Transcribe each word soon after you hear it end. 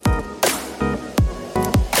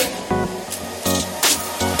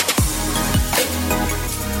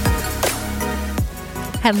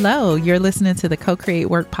Hello, you're listening to the Co-Create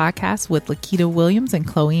Work podcast with Lakita Williams and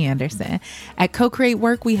Chloe Anderson. At Co-Create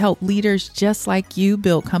Work, we help leaders just like you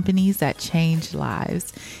build companies that change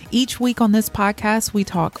lives. Each week on this podcast, we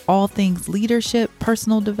talk all things leadership,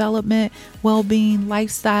 personal development, well-being,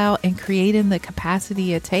 lifestyle, and creating the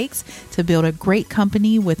capacity it takes to build a great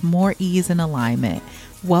company with more ease and alignment.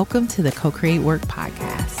 Welcome to the Co-Create Work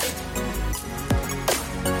podcast.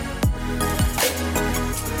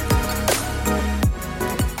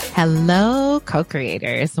 Hello,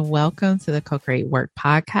 co-creators. Welcome to the Co-Create Work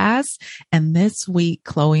podcast. And this week,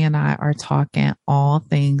 Chloe and I are talking all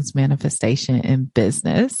things manifestation in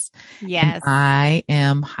business. Yes. And I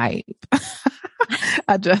am hype.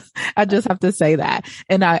 I just have to say that.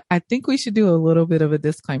 And I think we should do a little bit of a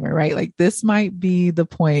disclaimer, right? Like this might be the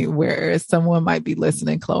point where someone might be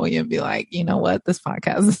listening, Chloe, and be like, you know what? This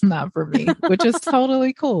podcast is not for me, which is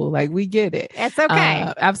totally cool. Like we get it. It's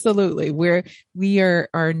okay. Absolutely. We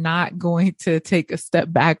are not going to take a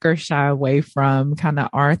step back or shy away from kind of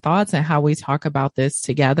our thoughts and how we talk about this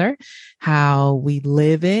together, how we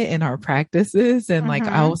live it in our practices, and like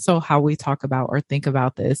also how we talk about or think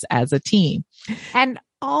about this as a team. And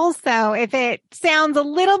also, if it sounds a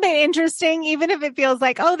little bit interesting, even if it feels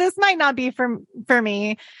like, oh, this might not be for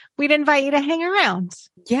me, we'd invite you to hang around.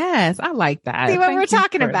 Yes, I like that. See what we're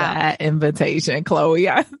talking about. That invitation, Chloe.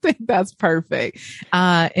 I think that's perfect.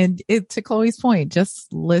 And to Chloe's point,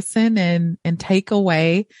 just listen and take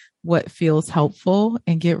away what feels helpful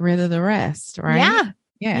and get rid of the rest, right?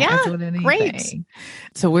 Yeah. That's what anything. Great.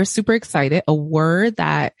 So we're super excited. A word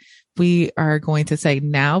that we are going to say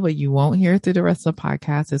now, but you won't hear through the rest of the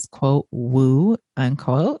podcast is quote, woo,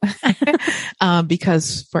 unquote.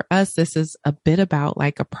 Because for us, this is a bit about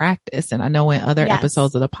like a practice. And I know in other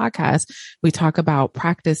episodes of the podcast, we talk about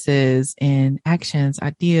practices and actions,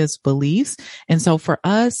 ideas, beliefs. And so for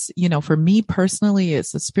us, for me personally,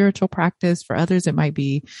 it's a spiritual practice. For others, it might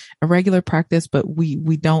be a regular practice, but we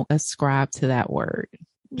don't ascribe to that word.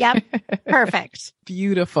 Yep. Perfect.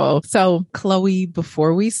 Beautiful. So Chloe,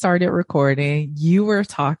 before we started recording, you were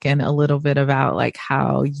talking a little bit about like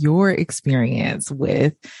how your experience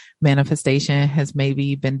with manifestation has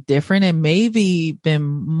maybe been different and maybe been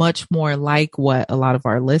much more like what a lot of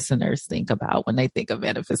our listeners think about when they think of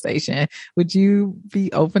manifestation. Would you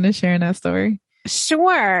be open to sharing that story?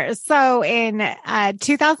 Sure. So in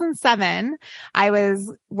 2007, I was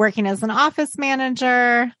working as an office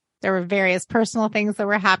manager. There were various personal things that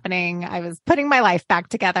were happening. I was putting my life back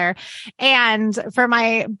together. And for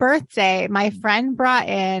my birthday, my friend brought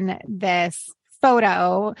in this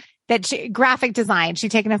photo graphic design.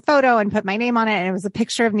 She'd taken a photo and put my name on it. And it was a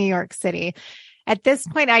picture of New York City. At this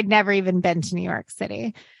point, I'd never even been to New York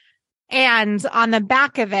City. And on the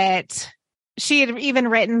back of it, she had even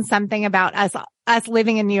written something about us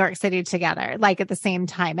living in New York City together, like at the same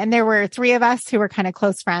time. And there were three of us who were kind of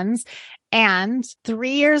close friends. And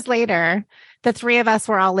 3 years later, the three of us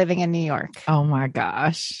were all living in New York. Oh my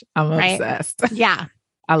gosh. I'm obsessed. Yeah.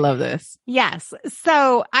 I love this. Yes.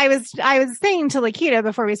 So I was saying to Lakita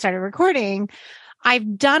before we started recording,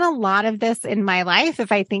 I've done a lot of this in my life.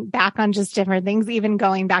 If I think back on just different things, even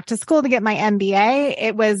going back to school to get my MBA,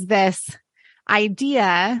 it was this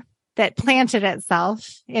idea that planted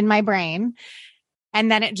itself in my brain. And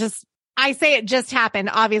then I say it just happened.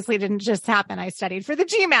 Obviously, it didn't just happen. I studied for the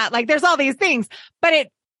GMAT. Like there's all these things, but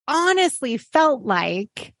it honestly felt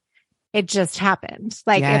like it just happened.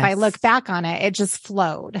 Like if I look back on it, it just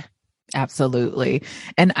flowed. Absolutely.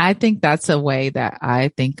 And I think that's a way that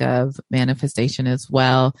I think of manifestation as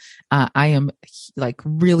well. I am like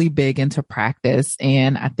really big into practice.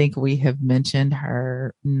 And I think we have mentioned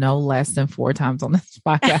her no less than 4 times on this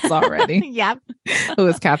podcast already. Yep. Who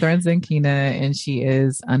is Catherine Zenkina. And she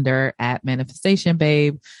is under at Manifestation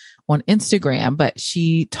Babe on Instagram, but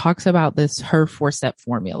she talks about her 4-step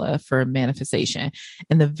formula for manifestation.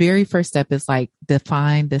 And the very first step is like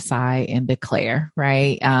define, decide, and declare,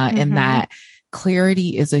 right? And that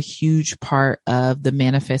clarity is a huge part of the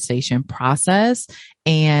manifestation process.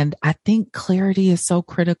 And I think clarity is so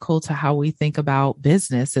critical to how we think about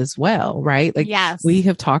business as well, right? Like we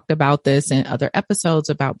have talked about this in other episodes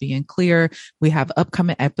about being clear. We have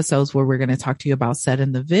upcoming episodes where we're going to talk to you about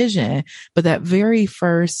setting the vision. But that very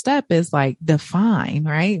first step is like define,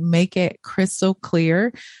 right? Make it crystal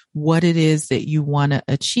clear what it is that you want to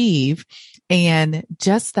achieve. And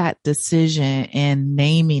just that decision and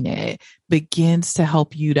naming it begins to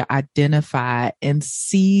help you to identify and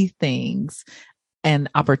see things and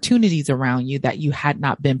opportunities around you that you had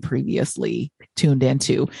not been previously tuned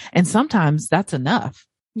into. And sometimes that's enough.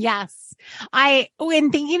 Yes.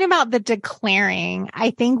 When thinking about the declaring,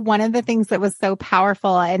 I think one of the things that was so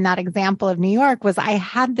powerful in that example of New York was I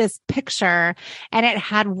had this picture and it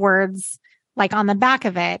had words like on the back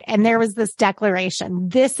of it. And there was this declaration.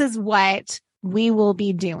 This is what we will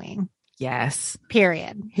be doing. Yes.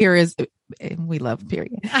 Period. We love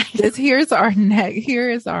period. Here is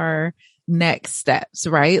our next steps,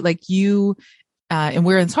 right? Like and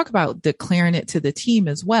we're going to talk about declaring it to the team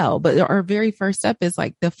as well. But our very first step is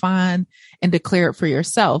like define and declare it for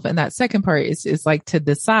yourself. And that second part is like to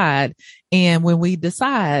decide. And when we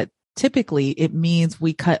decide, typically it means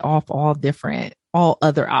we cut off all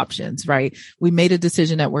other options, right? We made a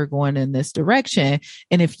decision that we're going in this direction.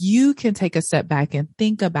 And if you can take a step back and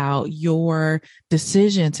think about your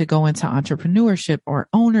decision to go into entrepreneurship or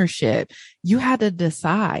ownership, you had to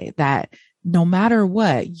decide that no matter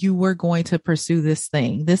what, you were going to pursue this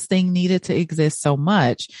thing. This thing needed to exist so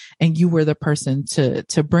much, and you were the person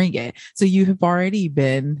to bring it. So you have already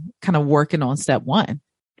been kind of working on step one.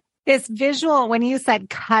 This visual, when you said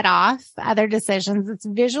cut off other decisions, this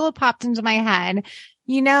visual popped into my head.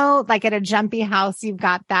 You know, like at a jumpy house, you've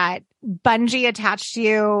got that bungee attached to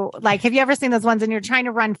you. Like, have you ever seen those ones and you're trying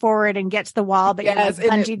to run forward and get to the wall, but you're like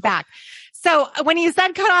bungeed back? So when you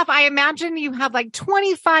said cut off, I imagine you have like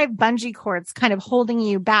 25 bungee cords kind of holding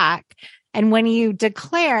you back. And when you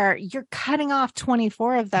declare, you're cutting off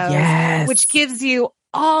 24 of those, which gives you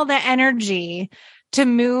all the energy to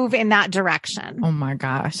move in that direction. Oh my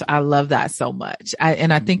gosh. I love that so much.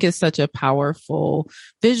 And I think it's such a powerful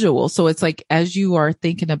visual. So it's like, as you are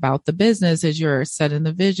thinking about the business, as you're setting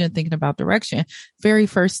the vision, thinking about direction, very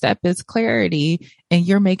first step is clarity, and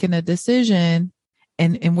you're making a decision,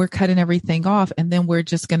 and we're cutting everything off. And then we're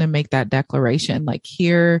just going to make that declaration. Like,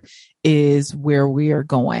 here is where we are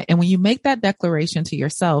going. And when you make that declaration to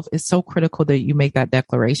yourself, it's so critical that you make that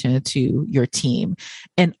declaration to your team.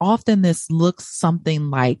 And often this looks something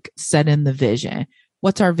like setting the vision.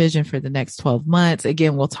 What's our vision for the next 12 months?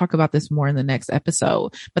 Again, we'll talk about this more in the next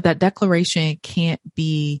episode, but that declaration can't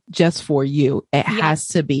be just for you. It has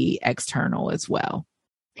to be external as well.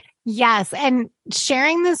 Yes. And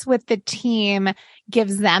sharing this with the team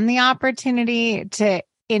gives them the opportunity to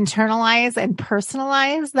internalize and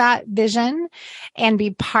personalize that vision and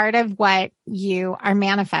be part of what you are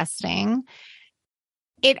manifesting.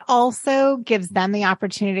 It also gives them the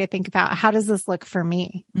opportunity to think about, how does this look for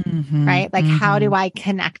me? Right? Like, how do I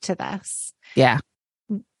connect to this? Yeah.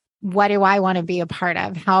 What do I want to be a part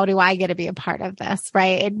of? How do I get to be a part of this?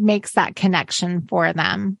 Right? It makes that connection for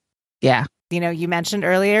them. Yeah. You know, you mentioned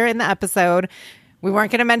earlier in the episode, we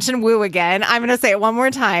weren't going to mention woo again. I'm going to say it one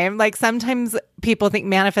more time. Like, sometimes people think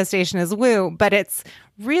manifestation is woo, but it's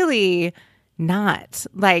really not.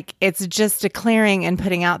 Like, it's just declaring and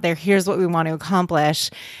putting out there, here's what we want to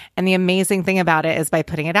accomplish. And the amazing thing about it is, by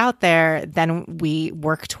putting it out there, then we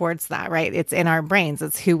work towards that, right? It's in our brains.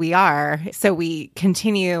 It's who we are. So we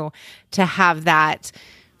continue to have that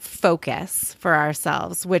focus for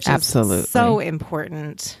ourselves, which is so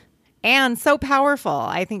important. And so powerful.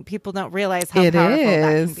 I think people don't realize how powerful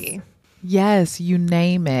that can be. Yes, you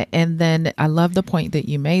name it. And then I love the point that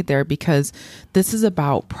you made there, because this is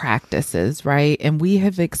about practices, right? And we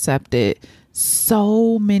have accepted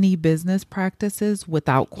so many business practices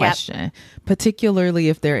without question, particularly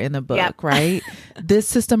if they're in a book, right? This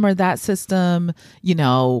system or that system, you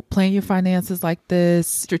know, plan your finances like this,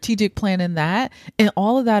 strategic planning that, and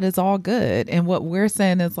all of that is all good. And what we're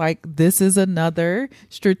saying is, like, this is another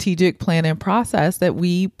strategic planning process that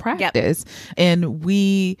we practice, and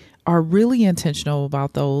we are really intentional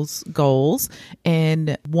about those goals.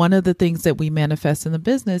 And one of the things that we manifest in the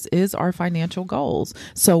business is our financial goals.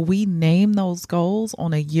 So we name those goals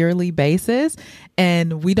on a yearly basis,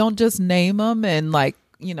 and we don't just name them and, like,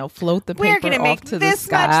 you know, float the paper off to the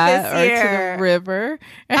sky or to the river,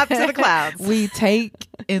 up to the clouds. We take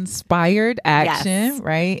inspired action,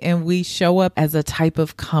 right? And we show up as a type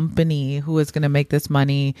of company who is going to make this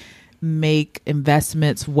money, make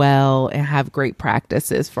investments well, and have great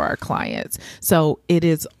practices for our clients. So it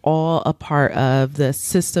is all a part of the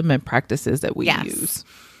system and practices that we use.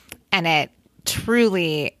 And it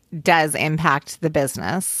truly does impact the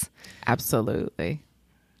business. Absolutely.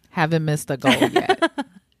 Haven't missed a goal yet.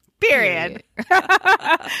 Period.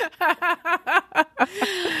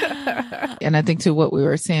 And I think, to what we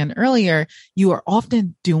were saying earlier, you are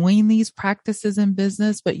often doing these practices in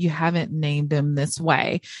business, but you haven't named them this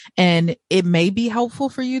way. And it may be helpful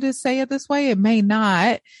for you to say it this way. It may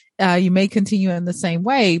not. You may continue in the same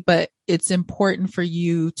way, but it's important for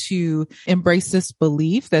you to embrace this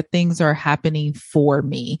belief that things are happening for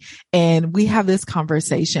me. And we have this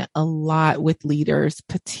conversation a lot with leaders,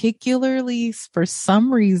 particularly for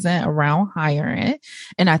some reason around hiring.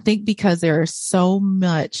 And I think because there is so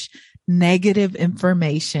much negative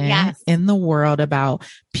information in the world about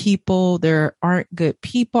people. There aren't good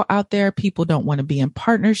people out there. People don't want to be in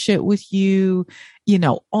partnership with you. You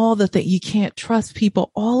know, all the things, you can't trust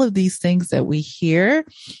people, all of these things that we hear.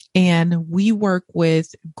 And we work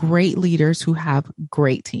with great leaders who have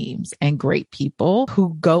great teams and great people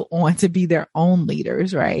who go on to be their own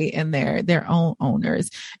leaders, right? And their own owners.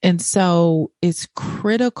 And so it's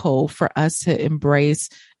critical for us to embrace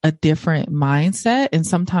a different mindset. And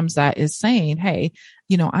sometimes that is saying, hey,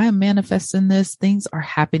 you know, I am manifesting this. Things are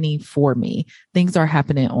happening for me. Things are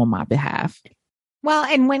happening on my behalf. Well,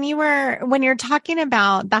 and when you're talking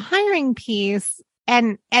about the hiring piece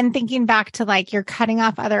and thinking back to like you're cutting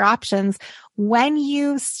off other options, when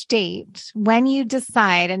you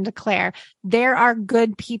decide and declare there are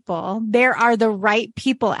good people, there are the right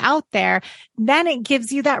people out there, then it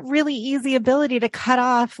gives you that really easy ability to cut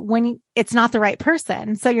off when it's not the right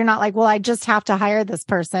person. So you're not like, well, I just have to hire this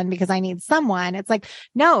person because I need someone. It's like,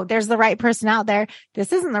 no, there's the right person out there.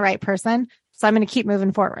 This isn't the right person. So I'm going to keep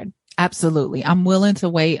moving forward. Absolutely. I'm willing to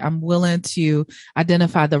wait. I'm willing to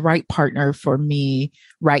identify the right partner for me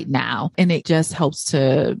right now. And it just helps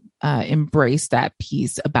to embrace that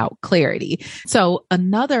piece about clarity. So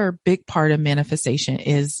another big part of manifestation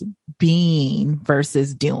is being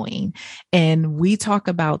versus doing. And we talk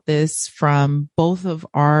about this from both of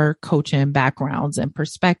our coaching backgrounds and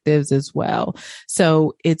perspectives as well.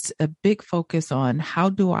 So it's a big focus on how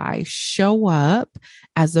do I show up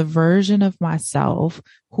as a version of myself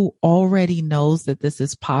who already knows that this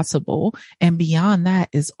is possible. And beyond that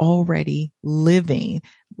is already living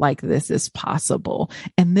like this is possible.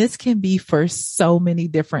 And this can be for so many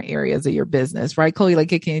different areas of your business, right, Chloe?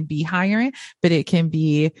 Like it can be hiring, but it can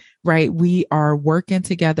be, right, we are working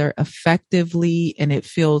together effectively and it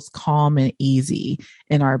feels calm and easy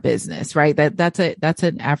in our business, right? That's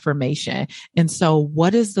an affirmation. And so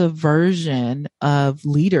what is the version of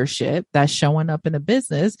leadership that's showing up in a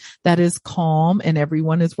business that is calm and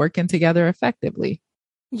everyone is working together effectively?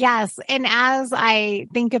 Yes. And as I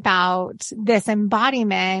think about this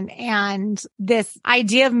embodiment and this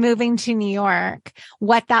idea of moving to New York,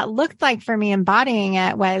 what that looked like for me embodying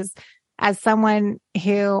it was as someone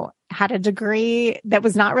who had a degree that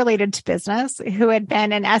was not related to business, who had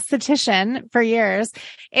been an esthetician for years.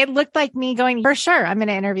 It looked like me going, for sure, I'm going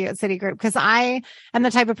to interview at Citigroup because I am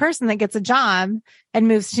the type of person that gets a job and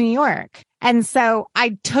moves to New York. And so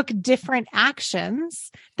I took different actions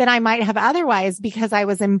than I might have otherwise because I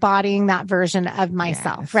was embodying that version of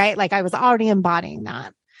myself, right? Like I was already embodying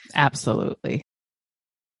that. Absolutely.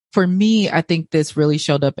 For me, I think this really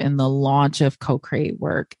showed up in the launch of Co-Create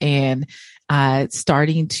Work and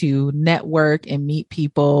starting to network and meet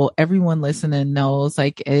people. Everyone listening knows,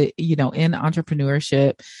 like, you know, in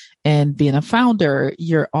entrepreneurship and being a founder,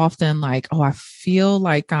 you're often like, oh, I feel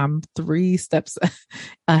like I'm 3 steps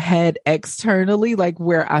ahead externally, like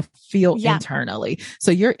where I feel internally.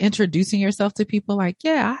 So you're introducing yourself to people like,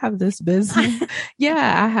 yeah, I have this business.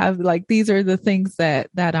 Yeah, I have like, these are the things that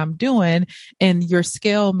I'm doing. And your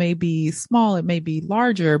scale may be small, it may be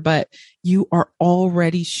larger, but you are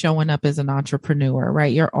already showing up as an entrepreneur,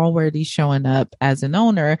 right? You're already showing up as an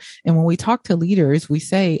owner. And when we talk to leaders, we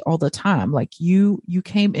say all the time, like you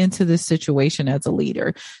came into this situation as a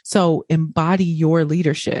leader. So embody your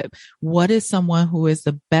leadership. What is someone who is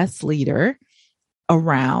the best leader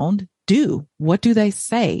around do? What do they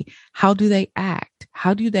say? How do they act?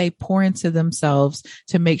 How do they pour into themselves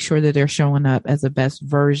to make sure that they're showing up as the best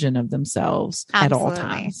version of themselves at all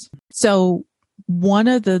times? So one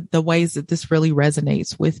of the ways that this really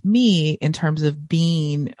resonates with me in terms of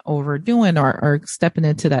being overdoing or stepping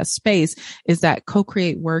into that space is that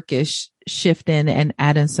Co-Create Work is shifting and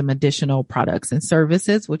adding some additional products and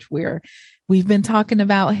services, which we've been talking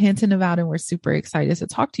about, hinting about, and we're super excited to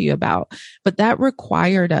talk to you about. But that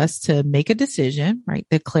required us to make a decision, right?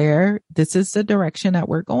 Declare this is the direction that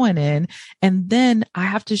we're going in. And then I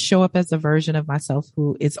have to show up as a version of myself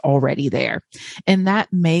who is already there. And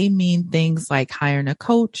that may mean things like hiring a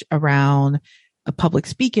coach around a public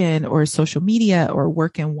speaking or social media or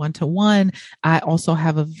working one-to-one. I also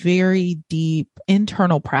have a very deep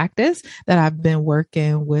internal practice that I've been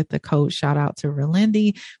working with a coach, shout out to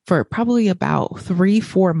Relindy, for probably about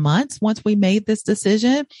 3-4 months. Once we made this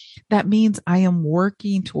decision, that means I am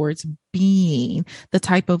working towards being the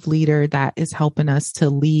type of leader that is helping us to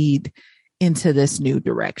lead into this new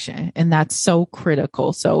direction. And that's so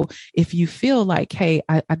critical. So if you feel like, hey,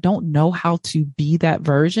 I don't know how to be that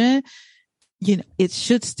version, it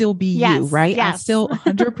should still be you, right? Yes. I still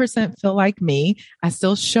 100% feel like me. I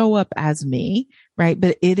still show up as me, right?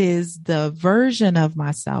 But it is the version of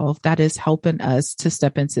myself that is helping us to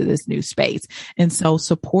step into this new space. And so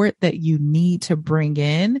support that you need to bring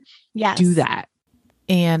in, do that.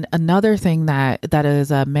 And another thing that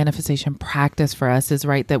is a manifestation practice for us is,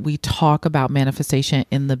 right, that we talk about manifestation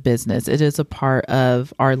in the business. It is a part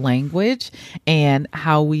of our language and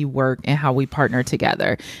how we work and how we partner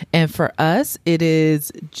together. And for us, it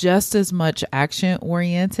is just as much action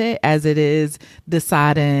oriented as it is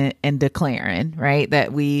deciding and declaring, right?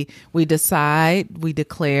 That we decide, we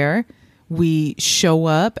declare, we show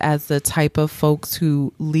up as the type of folks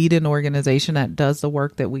who lead an organization that does the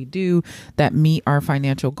work that we do, that meet our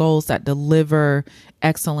financial goals, that deliver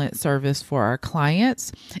excellent service for our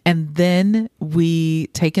clients. And then we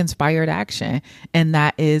take inspired action, and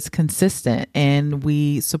that is consistent, and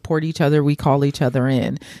we support each other. We call each other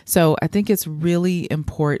in. So I think it's really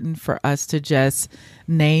important for us to just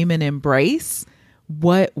name and embrace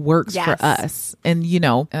what works for us. And,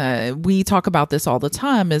 we talk about this all the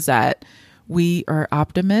time, is that we are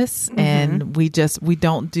optimists, and we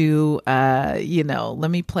don't do,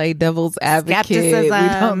 let me play devil's advocate. Skepticism. We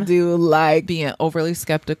don't do like being overly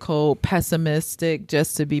skeptical, pessimistic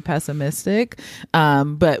just to be pessimistic.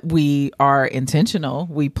 But we are intentional.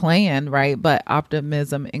 We plan, right? But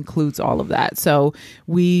optimism includes all of that. So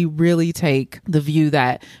we really take the view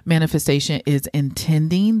that manifestation is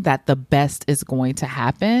intending that the best is going to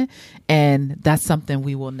happen. And that's something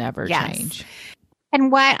we will never change. And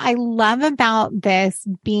what I love about this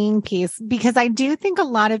being piece, because I do think a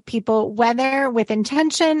lot of people, whether with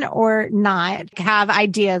intention or not, have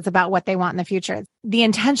ideas about what they want in the future. The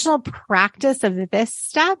intentional practice of this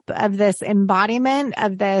step, of this embodiment,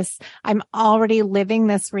 of this, I'm already living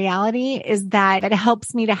this reality, is that it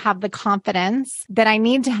helps me to have the confidence that I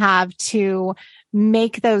need to have to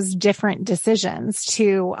make those different decisions,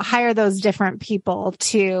 to hire those different people,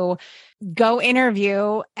 to go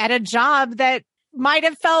interview at a job that might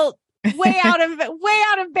have felt way out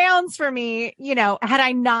of bounds for me, had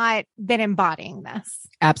I not been embodying this.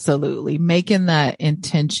 Absolutely. Making that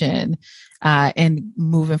intention, and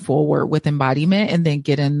moving forward with embodiment, and then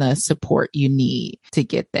getting the support you need to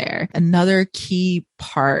get there. Another key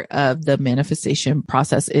part of the manifestation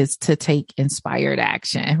process is to take inspired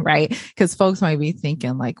action, right? Because folks might be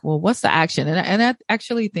thinking like, well, what's the action? And I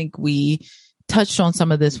actually think we touched on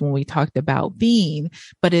some of this when we talked about being,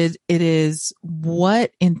 but it is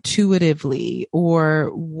what intuitively, or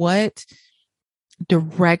what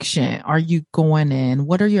direction are you going in?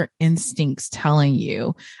 What are your instincts telling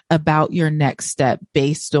you about your next step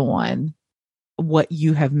based on what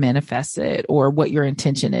you have manifested or what your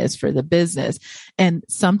intention is for the business? And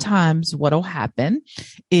sometimes what'll happen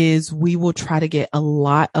is we will try to get a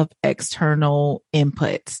lot of external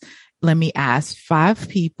inputs. Let me ask 5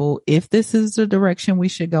 people if this is the direction we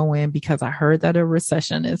should go in, because I heard that a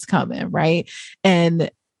recession is coming, right? And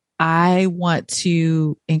I want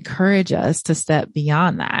to encourage us to step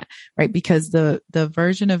beyond that, right? Because the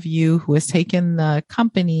version of you who has taken the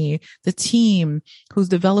company, the team, who's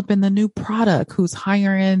developing the new product, who's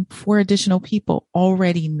hiring 4 additional people,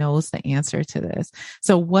 already knows the answer to this.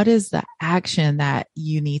 So what is the action that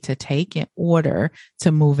you need to take in order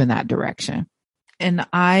to move in that direction? And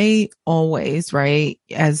I always, right,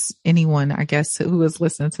 as anyone, I guess, who is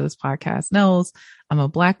listening to this podcast knows, I'm a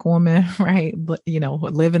Black woman, right? But,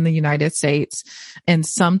 live in the United States. And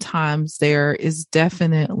sometimes there is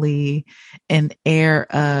definitely an air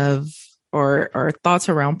of, or thoughts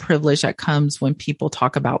around privilege that comes when people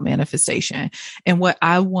talk about manifestation. And what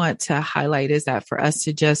I want to highlight is that for us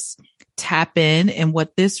to just tap in, and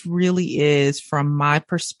what this really is from my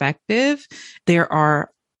perspective, there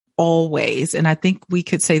are always, and I think we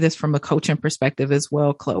could say this from a coaching perspective as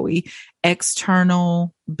well, Chloe,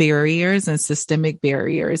 external barriers and systemic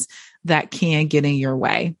barriers that can get in your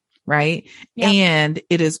way, right? Yep. And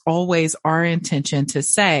it is always our intention to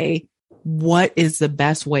say, what is the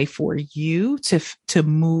best way for you to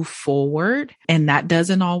move forward? And that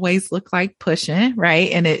doesn't always look like pushing,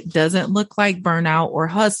 right? And it doesn't look like burnout or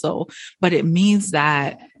hustle, but it means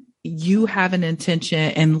that you have an intention,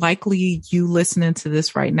 and likely you listening to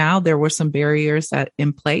this right now, there were some barriers that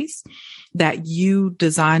in place that you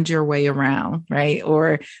designed your way around, right?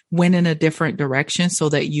 Or went in a different direction so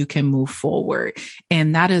that you can move forward.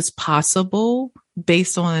 And that is possible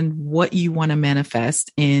based on what you want to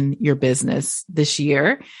manifest in your business this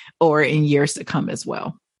year or in years to come as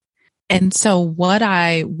well. And so what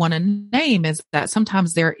I want to name is that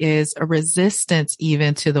sometimes there is a resistance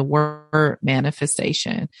even to the word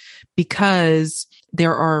manifestation, because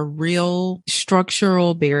there are real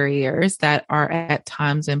structural barriers that are at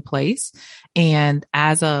times in place. And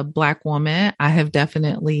as a Black woman, I have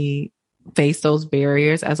definitely faced those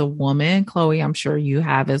barriers as a woman. Chloe, I'm sure you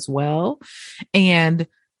have as well. And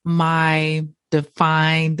my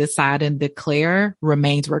define, decide, and declare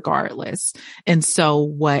remains regardless. And so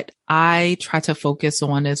what I try to focus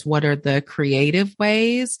on is what are the creative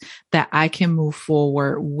ways that I can move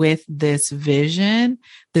forward with this vision,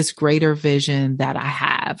 this greater vision that I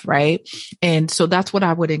have, right? And so that's what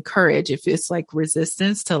I would encourage. If it's like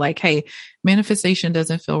resistance to like, hey, manifestation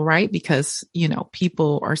doesn't feel right because,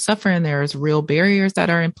 people are suffering. There's real barriers that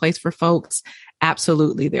are in place for folks.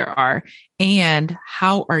 Absolutely, there are. And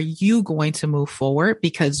how are you going to move forward?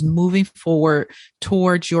 Because moving forward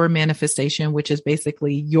towards your manifestation, which is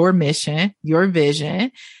basically your mission, your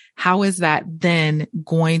vision, how is that then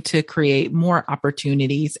going to create more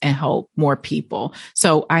opportunities and help more people?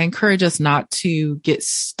 So I encourage us not to get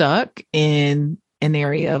stuck in an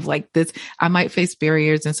area of like this. I might face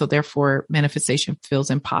barriers, and so therefore manifestation feels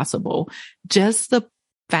impossible. Just the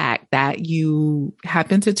fact that you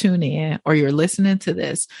happen to tune in, or you're listening to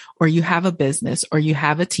this, or you have a business, or you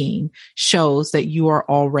have a team, shows that you are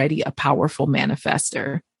already a powerful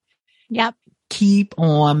manifester. Yep. Keep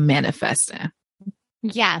on manifesting.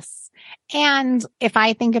 Yes. And if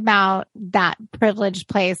I think about that privileged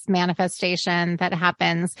place manifestation that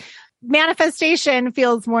happens, manifestation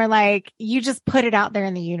feels more like you just put it out there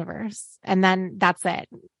in the universe and then that's it.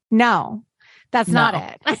 No. That's not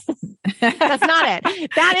it. That's not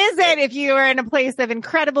it. That is it. If you are in a place of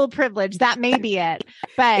incredible privilege, that may be it,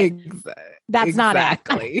 but that's not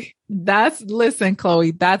it. Listen,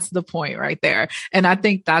 Chloe, that's the point right there. And I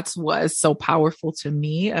think that's what's so powerful to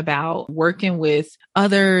me about working with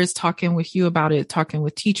others, talking with you about it, talking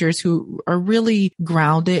with teachers who are really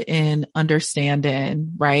grounded in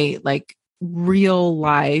understanding, right? Like real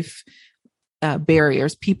life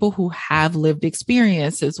barriers, people who have lived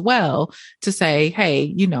experience as well, to say,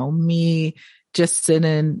 hey, me just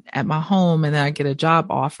sitting at my home and then I get a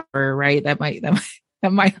job offer, right? That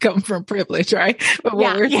might come from privilege, right? But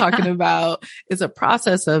what we're talking about is a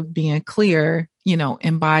process of being clear,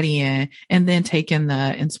 embodying, and then taking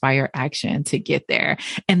the inspired action to get there.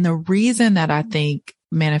 And the reason that I think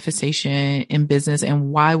manifestation in business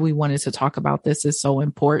and why we wanted to talk about this is so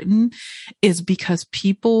important is because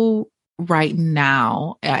people right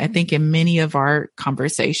now, I think in many of our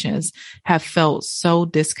conversations, have felt so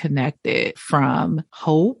disconnected from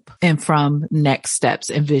hope and from next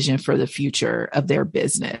steps and vision for the future of their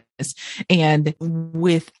business. And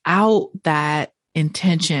without that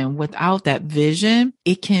intention, without that vision,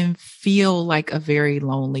 it can feel like a very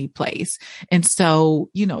lonely place. And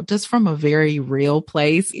so, just from a very real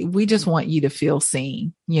place, we just want you to feel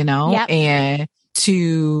seen, and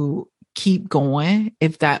to keep going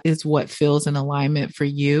if that is what feels in alignment for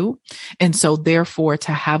you. And so therefore,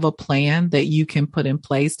 to have a plan that you can put in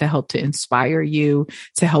place to help to inspire you,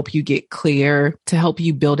 to help you get clear, to help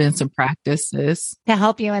you build in some practices. To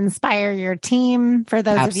help you inspire your team, for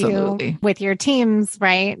those Absolutely. of you with your teams,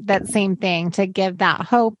 right? That same thing, to give that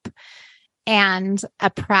hope and a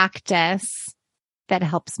practice that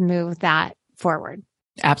helps move that forward.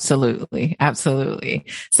 Absolutely. Absolutely.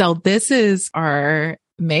 So this is our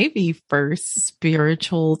maybe first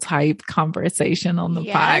spiritual type conversation on the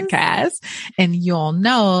podcast. And you'll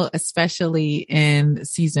know, especially in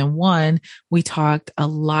season 1, we talked a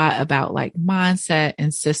lot about like mindset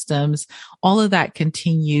and systems. All of that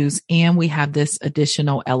continues. And we have this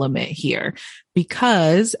additional element here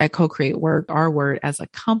because at Co-Create Work, our word as a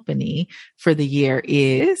company for the year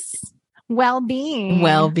is well-being.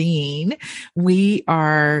 Well-being. We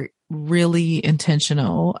are really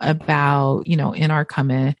intentional about, in our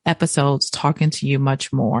coming episodes, talking to you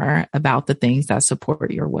much more about the things that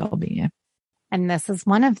support your well-being. And this is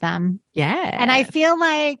one of them. Yeah. And I feel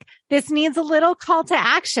like this needs a little call to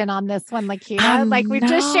action on this one, Lakita. Like we've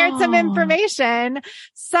just shared some information.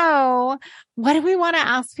 So what do we want to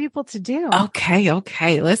ask people to do?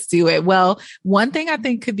 Okay. Let's do it. Well, one thing I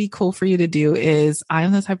think could be cool for you to do is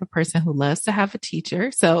I'm the type of person who loves to have a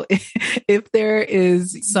teacher. So if there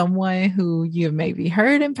is someone who you've maybe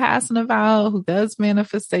heard in passing about who does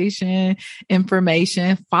manifestation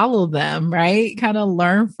information, follow them, right? Kind of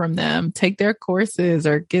learn from them, take their courses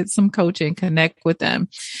or get some coaching, connect with them.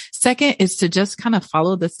 Second is to just kind of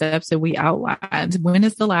follow the steps that we outlined. When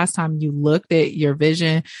is the last time you looked at your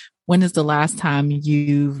vision? When is the last time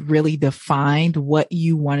you really defined what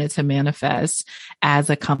you wanted to manifest as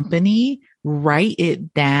a company? Write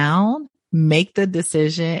it down, make the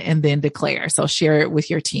decision, and then declare. So share it with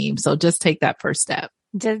your team. So just take that first step.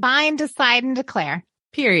 Define, decide, and declare.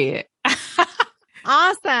 Period.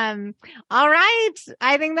 Awesome. All right.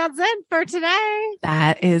 I think that's it for today.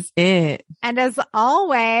 That is it. And as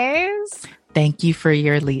always, thank you for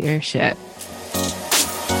your leadership.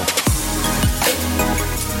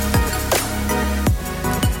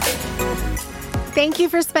 Thank you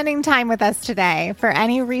for spending time with us today. For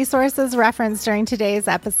any resources referenced during today's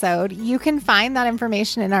episode, you can find that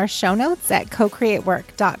information in our show notes at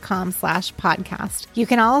cocreatework.com/podcast. You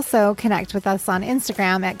can also connect with us on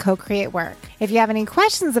Instagram at cocreatework. If you have any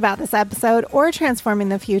questions about this episode or transforming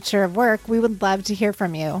the future of work, we would love to hear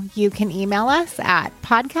from you. You can email us at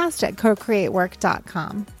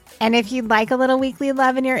podcast@cocreatework.com. And if you'd like a little weekly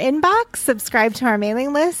love in your inbox, subscribe to our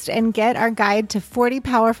mailing list and get our guide to 40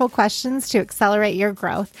 powerful questions to accelerate your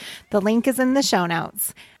growth. The link is in the show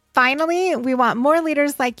notes. Finally, we want more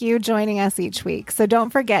leaders like you joining us each week. So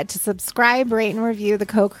don't forget to subscribe, rate, and review the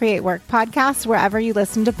Co-Create Work podcast wherever you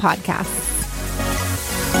listen to podcasts.